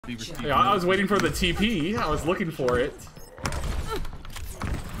Yeah, I was waiting for the TP. I was looking for it.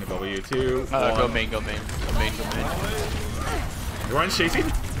 W2. Go main, go main. Go main, go main. You run chasing?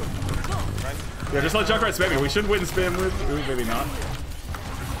 Yeah, just let Junkrat spam me. We should win spam with. Ooh, maybe not.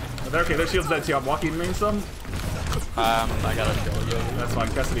 Okay, their shield's dead too. I'm walking main some. I gotta shield you. That's fine.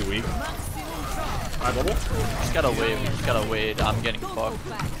 Custody weak. High bubble. Just gotta wait. Just gotta wait. I'm getting fucked.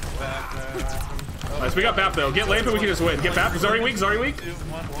 Nice, we got Bap though. Get lamp and we can just win. Get Bap. Zarya weak. Zarya weak.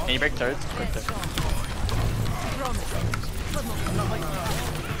 Can you break turrets? Break turrets.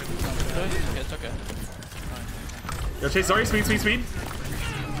 It's okay. Yo, chase Zarya. Speed, speed, speed.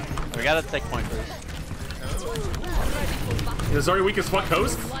 We gotta take point first. Yeah, Zarya weak as fuck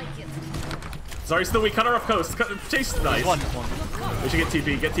coast. Zarya still weak. Cut her off coast. Chase. Nice. One. We should get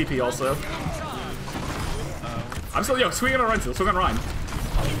TP. Get TP also. I'm still, swing on Ryan still. Swing on Ryan.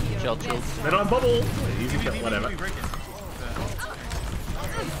 Chill. They don't have bubble. Easy kill. Whatever.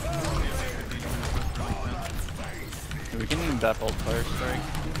 We can def ult first, right?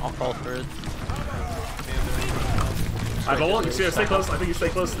 I'll call for it. I bubble. You see, stay close. I think you stay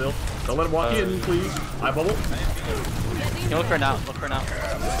close still. Don't let him walk in, please. I bubble. You look for now. Look for now.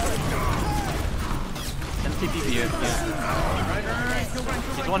 NTP here.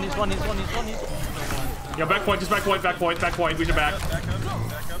 He's one. Yeah, back point. Just back point. We should back.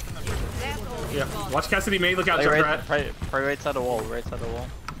 Yeah. Watch Cassidy main. Look out, Junkrat. Pray right side of the wall. Right side of the wall.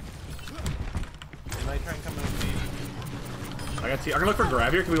 They might try and come in with me. I got T. I'm gonna look for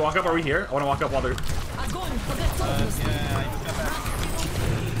grab here. Can we walk up? Are we here? I want to walk up while they're. Yeah, I just got back.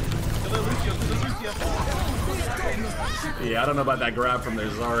 Yeah, I don't know about that grab from their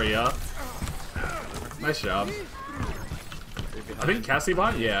Zarya. Nice job. I think Cassie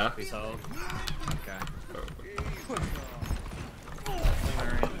bot? Yeah.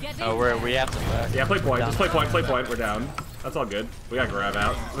 Oh, we have to back. Yeah, play point. Just play point. We're down. That's all good. We got grab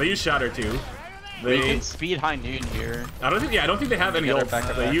out. They use Shatter too. We can speed high noon here. I don't think they have any ult.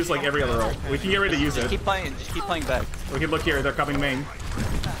 They use like every other ult. We can get ready to use it. Just keep playing back. We can look here. They're coming main.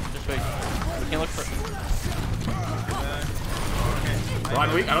 Just wait. We can look for. Ron,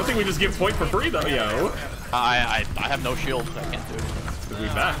 I don't think we just give point for free though, yo. I have no shield. I can't do it. We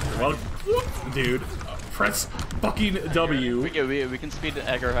back. Well, dude, press fucking W. We can speed the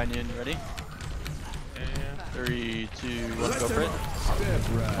Egger high noon. Ready? 3, 2, 1, go for it.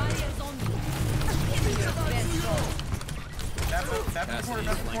 That's the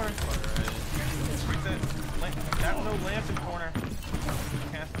corner. No lamp in the corner.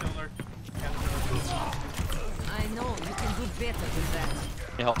 Cast killer. I know, you can do better than that.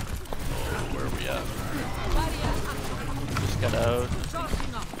 Yeah. Where are we at? Just got out.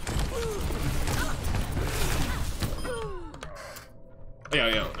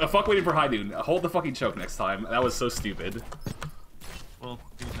 Yeah. Fuck waiting for high noon. Hold the fucking choke next time. That was so stupid. Well,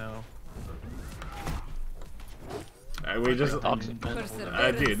 you know. We just,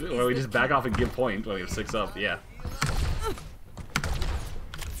 dude. Well, we just back off and give point when we have 6 up. Yeah.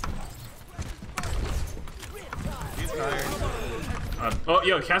 Oh,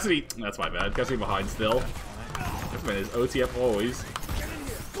 yo, Cassidy. That's my bad. Cassidy behind still. This man is OTF always.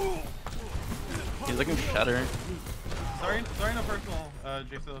 He's looking for Shatter. Sorry, no personal,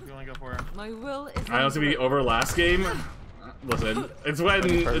 JSO, if you want to go for it. My will is. I also be over last game. Listen, it's when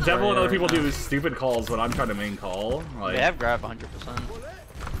Devil and other people do stupid calls when I'm trying to main call. Like, they have grab 100%.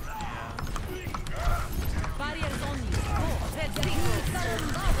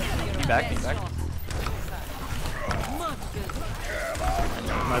 Be back.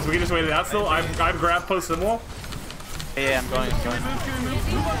 Nice, we can just wait it out still. I've grabbed post symbol. Yeah, I'm going.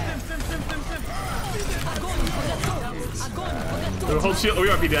 Hold shield. We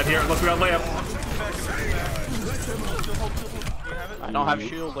might be dead here unless we got lamp. I don't have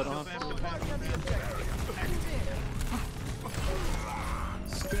shield. I don't have.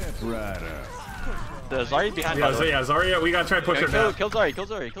 Step right up. The Zarya behind. Yeah, Zarya. We gotta try and push her down. Kill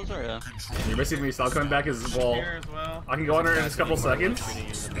Zarya. You're missing me, so I'll come back as wall. I can go on her in just a couple seconds.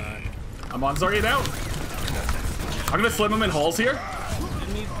 I'm on Zarya now. I'm gonna slim him in halls here.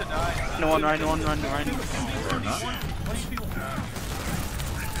 No one run. Or not.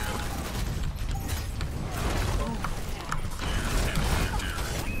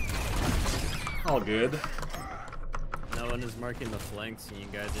 All good. No one is marking the flanks, and you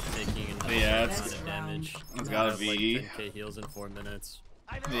guys are taking enough Yeah, amount of damage. It's gotta be. Like 10k heals in 4 minutes.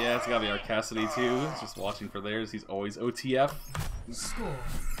 Yeah, it's gotta be our Cassidy too. It's just watching for theirs. He's always OTF. Score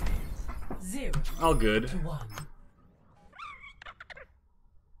 0 All good. to 1.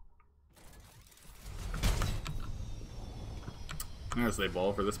 I'm gonna stay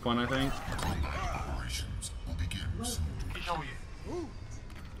ball for this point, I think. Operations will begin soon.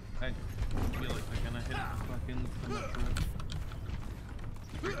 feel like they're gonna hit fucking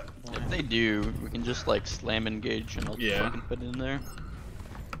Symmetra. If they do, we can just like slam engage and I'll Yeah. fucking put it in there.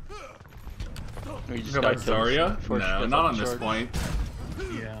 We just Go by gotta kill Zarya? before she No, gets not up on this charge. point.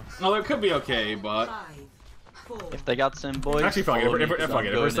 Yeah. No, it could be okay, but 5, 4, If they got Sim boys, actually, fuck it. follow me, If 'cause I'm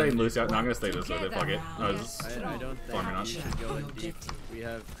we're going staying in. loose, no, I'm gonna stay this with it. Fuck it. I was I don't think farming on. we should go in deep. We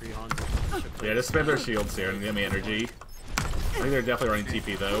have 3 Hanzo. Yeah, just spam their shields here and give me energy. I think they're definitely running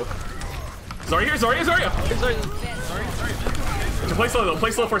TP though. Zarya here, Zarya! So play slow though,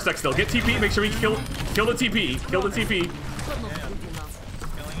 play slow for a sec still. Get TP, make sure we kill the TP. Kill the TP.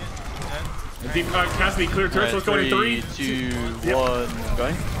 And deep, Cassidy, clear turrets, let's go in 3. 2, Yep. 1,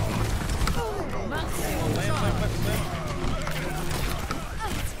 going.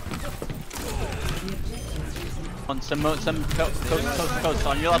 On some coast,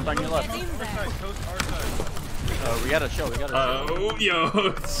 on your left, we gotta show, Oh, yo.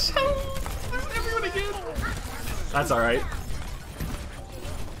 Everyone again. That's alright.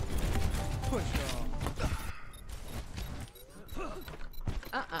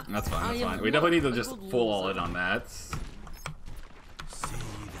 That's fine. We definitely need to just full all in on that.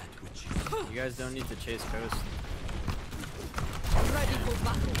 You guys don't need to chase coast.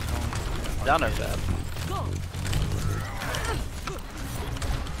 Down our bad.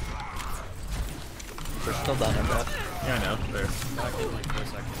 We're still down our bad. Yeah, I know. There. Back in like 4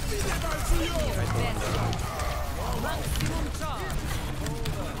 seconds.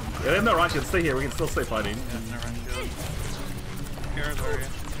 Yeah, they have no rush. Stay here. We can still stay fighting. Here's Zarya.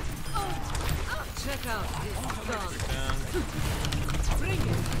 Check out this gun.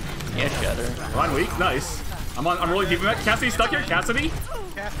 Yeah, Shatter. Run weak. Nice. I'm rolling deep. Cassidy stuck here. Cassidy.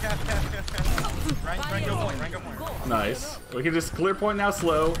 Cast. Rank go point. Nice. We can just clear point now.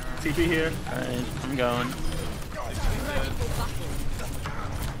 Slow. TP here. Alright, I'm going.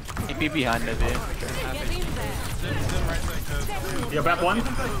 TP behind it, dude. Get in there. Sim right side coast. Yeah, back 1.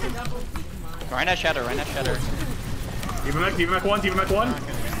 Right now, Shatter. Even mech 1.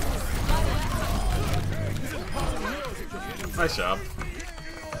 Nice job.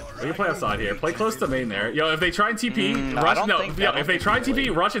 We can play outside here. Play close to main there. Yo, if they try and TP, rush. If they try and TP,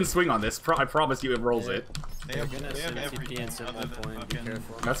 rush and swing on this. I promise you, it rolls it. They have Gonna everything TP and sit other one than point. Be fucking.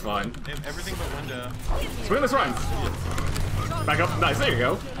 careful. That's fine. They have everything but window. Swing this run. Back up. Nice. There you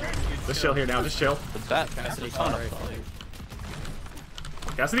go. Just chill here now. Just chill. What's that? Cassidy's Oh, on no. right flank.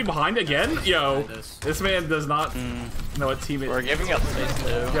 Cassidy behind again? Yo, this man does not know what team it We're is. giving up space, too.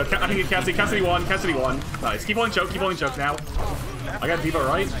 Yo, I can get Cassidy. Cassidy 1. Nice. Keep holding choke now. I got D.Va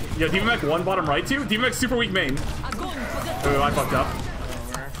right. Yo, D.Va mech 1 bottom right too. D.Va mech super weak main. Oh, I fucked up.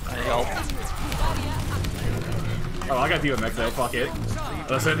 I help. Oh, I got D.Va mech though. Fuck it.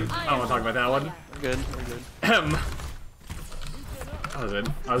 Listen, I don't want to talk about that one. We're good.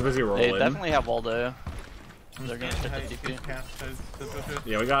 I was busy They rolling. definitely have Waldo. They're gonna hit the TP.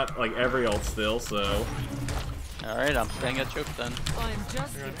 Yeah, we got like every ult still, so Alright, I'm staying at choke then. I'm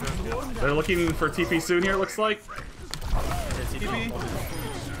just getting warmed up. they're looking for TP soon here. Looks like. TP.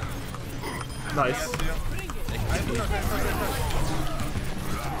 Nice.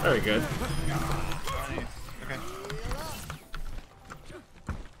 Very good. Okay.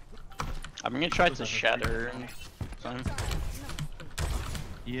 I'm gonna try to Shatter.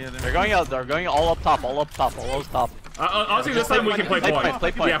 Yeah, They're going out. They're going all up top. Honestly, this time we can play point.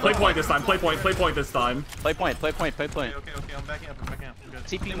 Yeah, play point this time. Play point this time. Play point. Okay, I'm backing up. Good.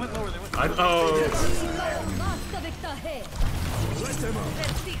 TP. They went lower. Oh.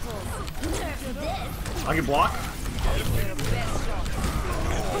 I can block.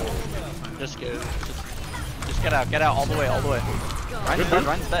 Just go. Just get out all the way.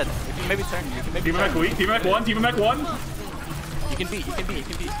 Ryan's dead. You can maybe turn. Team mech weak. Team mech 1. You can beat.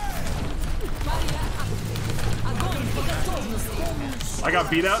 I got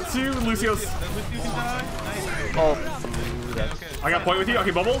beat out too. Lucio's. Oh. I got point with you.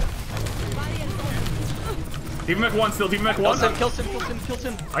 Okay, bubble. Team mech 1 still. Team mech 1. Kill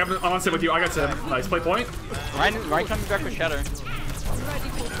Sim. I'm on Sim with you. I got Sim. Nice. Play point. Ryan coming back with Shatter.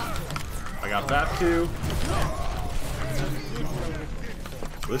 I got that too.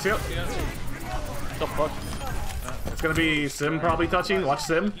 Lucio. The fuck? It's gonna be Sim probably touching. Watch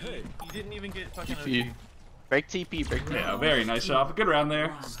Sim. You didn't even get fucking TP. Break TP. Yeah, very nice job. Good round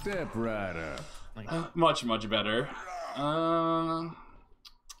there. Step right up. Much better. What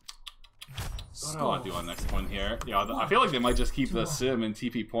do I do on next one here? Yeah, I feel like they might just keep the Sim and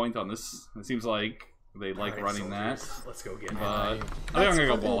TP point on this. It seems like they like running that. Let's go get it. But I think I'm gonna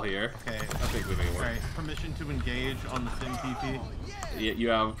go ball here. Okay. I think we make it work. Alright, permission to engage on the Sim TP. Yeah, you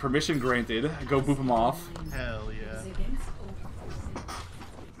have permission granted. Go boop them off. Hell yeah.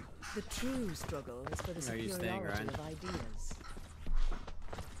 The true struggle is for the Are you staying, superiority Ryan? of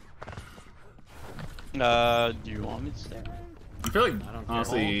ideas. Do you want me to stay? I feel like, I don't care.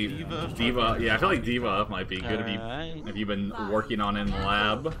 honestly, Diva, yeah, I feel like Diva might be good if you've been working on it in the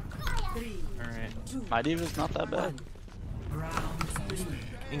lab. Alright. My Diva's not that bad.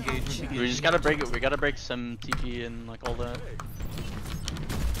 Engagement. We just gotta break it. We gotta break some TP and like all that.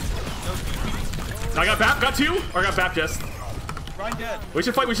 I got Bap, got 2, or I got Bap just. Ryan dead. We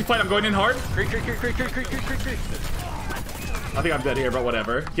should fight, I'm going in hard. Creep. I think I'm dead here, but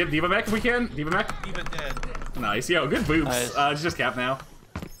whatever. Get Diva mech if we can. Diva mech. Diva dead. Nice, yo, good boobs. Nice. It's just cap now.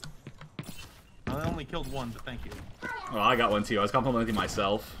 I only killed one, but thank you. Well, I got one too. I was complimenting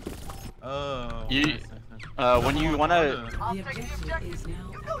myself. Oh. You- nice, nice. When you wanna The objective is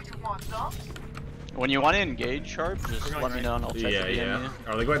now. when you wanna engage Sharp, just We're going let me right. know and I'll check Yeah, the yeah. DM.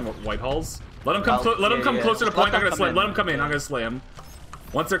 Are they going white halls? Let them come. Let them Yeah, come yeah. closer to Just point. let I'm gonna them slam. come Let in. them come in. I'm gonna slam.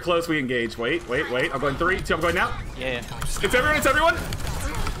 Once they're close, we engage. Wait. I'm going 3, 2. I'm going now. Yeah. It's everyone.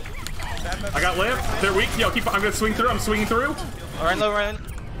 I got lamp. They're weak. Yo, keep. I'm gonna swing through. I'm swinging through. Ryan low, Ryan.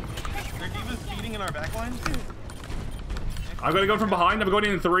 Their Diva's feeding in our backline. I'm gonna go from behind. I'm going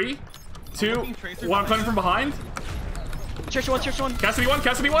in 3, 2, 1. I'm coming from behind. Church one. Cassidy 1.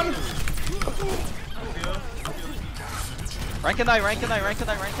 Rank and I.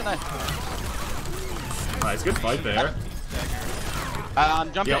 Nice, good fight there.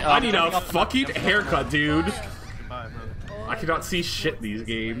 I'm jumping. Yo, I need jumping a off the fucking map. haircut, dude. Goodbye, brother. I cannot see shit these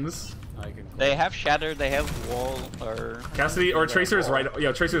games. They have shatter. They have wall. Or Cassidy or Tracer is right.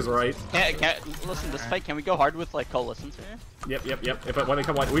 Yeah, Tracer is right. can't listen. This fight. Can we go hard with like coalescence here? Yep. When they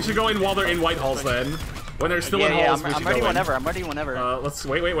come white, we should go in while they're in white halls. Then, when they're still in halls, we should I'm go ready in. whenever. I'm ready whenever. Let's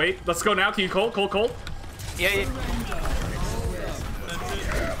wait. Let's go now. Can you Cold? Yeah.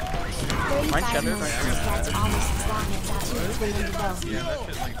 Ryan shatter.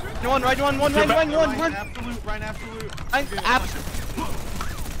 One. Ryan absolute.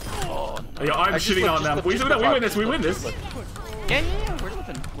 Oh, no. Yo, I'm Just shitting live, on just them. live, We just win live, this. We win this. Yeah.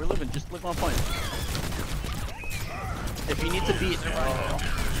 We're living. Just live on point. If you need to beat.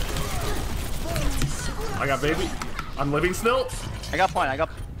 I got baby. I'm living still. I got point.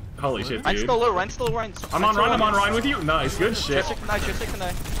 Holy shit, Ryan's dude. still low. Ryan's still. I'm on Ryan with you. Nice, good shit. Just sick and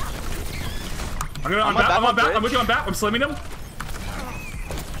I. I'm on back. bridge. I'm with you on back. I'm slamming him.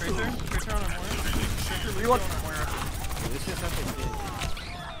 Tracer on a Reload.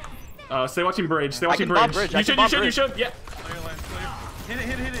 Stay watching bridge. I can bomb bridge. You should. Yeah. Hit it.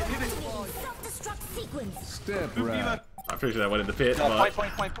 Self-destruct sequence. Step right. I'm pretty sure that went in the pit. Point.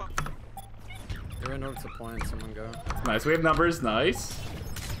 They're in over to point. Someone go. Nice. We have numbers. Nice.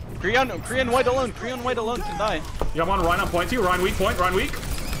 Korean white alone can die. Yeah, I'm on Ryan on point too. Ryan weak point.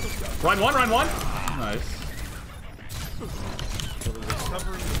 Ryan 1. Nice.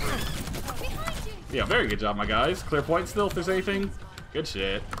 Yeah, very good job, my guys. Clear point still if there's anything. Good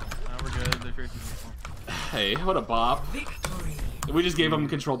shit. We're good. They're tracing. Hey, what a bop. We just gave him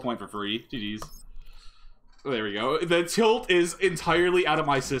control point for free. GG's. There we go. The tilt is entirely out of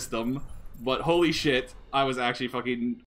my system, but holy shit, I was actually fucking